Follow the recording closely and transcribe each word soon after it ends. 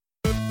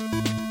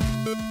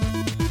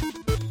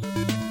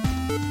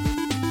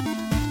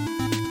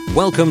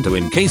Welcome to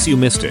In Case You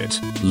Missed It,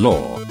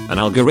 Law, an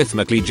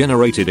algorithmically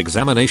generated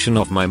examination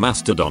of my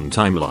Mastodon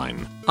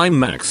timeline. I'm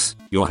Max,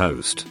 your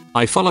host.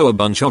 I follow a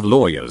bunch of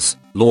lawyers,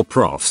 law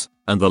profs,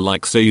 and the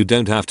like so you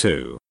don't have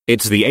to.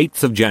 It's the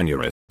 8th of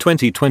January,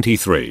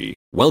 2023.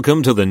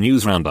 Welcome to the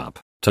News Roundup.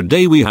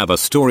 Today we have a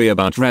story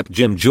about Rep.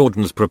 Jim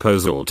Jordan's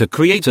proposal to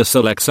create a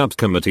select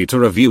subcommittee to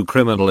review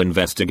criminal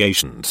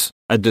investigations,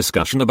 a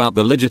discussion about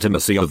the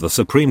legitimacy of the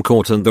Supreme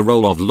Court and the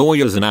role of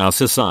lawyers in our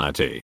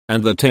society,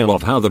 and the tale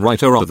of how the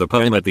writer of the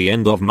poem at the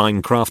end of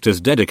Minecraft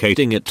is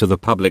dedicating it to the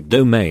public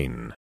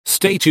domain.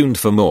 Stay tuned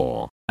for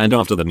more, and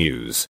after the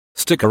news,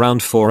 stick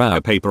around for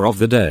our paper of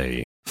the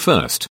day.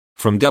 First,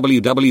 from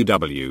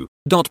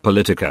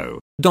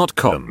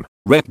www.politico.com,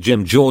 Rep.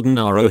 Jim Jordan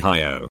R.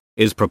 Ohio,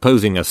 is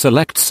proposing a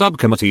select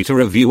subcommittee to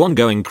review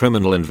ongoing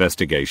criminal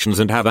investigations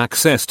and have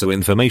access to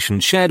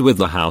information shared with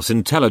the House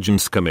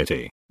Intelligence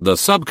Committee. The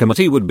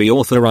subcommittee would be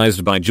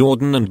authorized by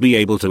Jordan and be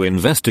able to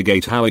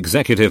investigate how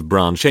executive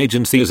branch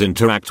agencies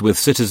interact with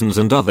citizens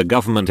and other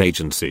government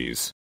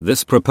agencies.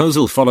 This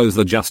proposal follows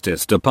the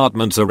Justice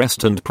Department's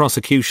arrest and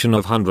prosecution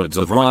of hundreds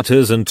of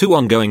rioters and 2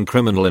 ongoing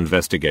criminal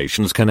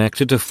investigations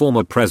connected to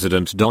former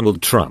President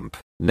Donald Trump.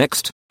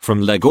 Next,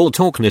 from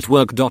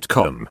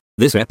LegalTalkNetwork.com,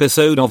 this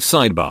episode of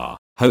Sidebar,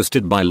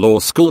 hosted by law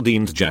school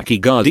deans Jackie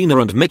Gardiner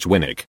and Mitch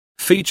Winnick,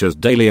 features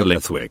Dahlia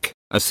Lithwick,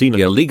 a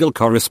senior legal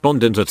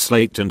correspondent at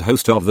Slate and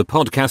host of the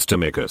podcast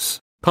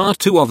Amicus. Part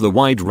 2 of the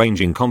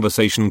wide-ranging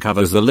conversation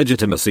covers the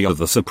legitimacy of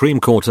the Supreme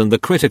Court and the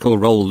critical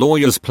role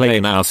lawyers play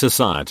in our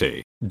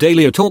society.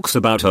 Dahlia talks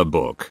about her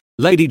book,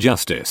 Lady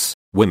Justice,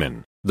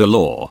 Women, the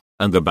Law,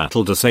 and the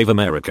Battle to Save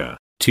America.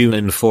 Tune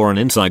in for an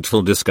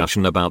insightful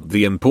discussion about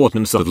the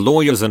importance of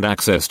lawyers and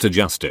access to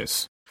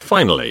justice.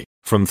 Finally,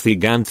 from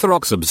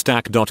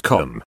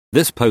theganthroxsubstack.com,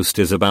 this post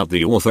is about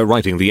the author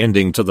writing the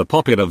ending to the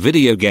popular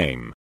video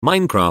game,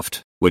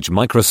 Minecraft, which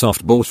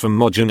Microsoft bought from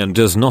Mojang and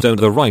does not own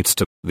the rights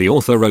to. The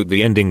author wrote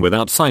the ending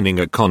without signing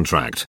a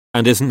contract,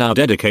 and is now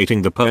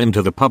dedicating the poem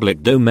to the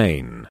public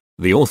domain.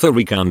 The author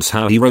recounts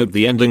how he wrote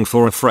the ending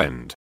for a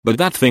friend, but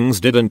that things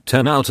didn't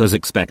turn out as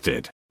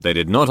expected. They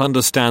did not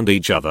understand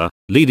each other,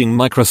 leading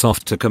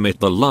Microsoft to commit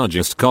the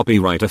largest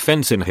copyright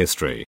offense in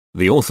history.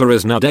 The author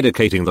is now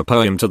dedicating the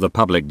poem to the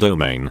public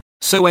domain,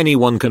 so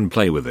anyone can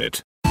play with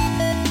it.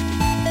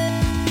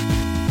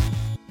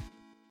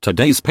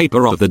 Today's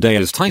paper of the day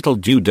is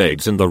titled Due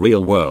Dates in the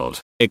Real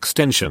World,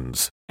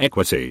 Extensions,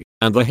 Equity,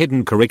 and the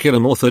Hidden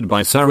Curriculum, authored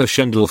by Sarah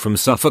Schendel from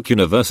Suffolk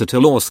University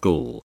Law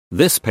School.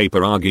 This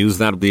paper argues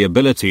that the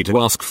ability to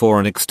ask for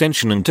an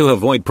extension and to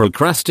avoid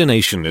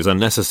procrastination is a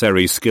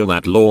necessary skill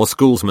that law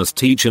schools must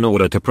teach in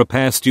order to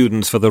prepare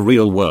students for the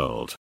real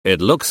world. It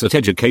looks at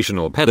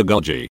educational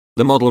pedagogy,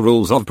 the model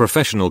rules of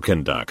professional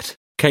conduct,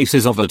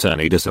 cases of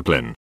attorney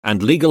discipline,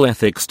 and legal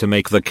ethics to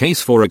make the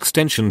case for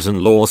extensions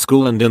in law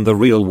school and in the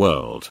real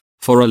world.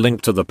 For a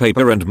link to the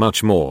paper and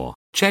much more,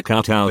 check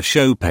out our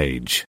show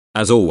page.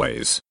 As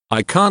always,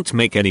 I can't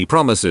make any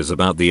promises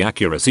about the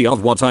accuracy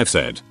of what I've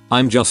said.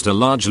 I'm just a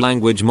large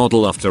language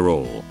model after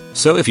all.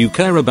 So if you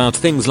care about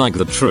things like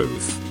the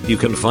truth, you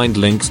can find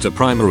links to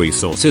primary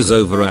sources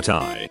over at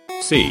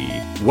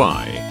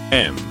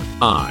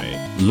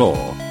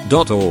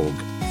icymilaw.org.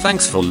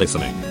 Thanks for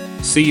listening.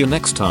 See you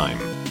next time.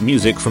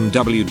 Music from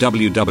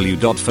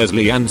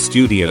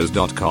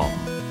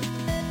www.fesliyanstudios.com.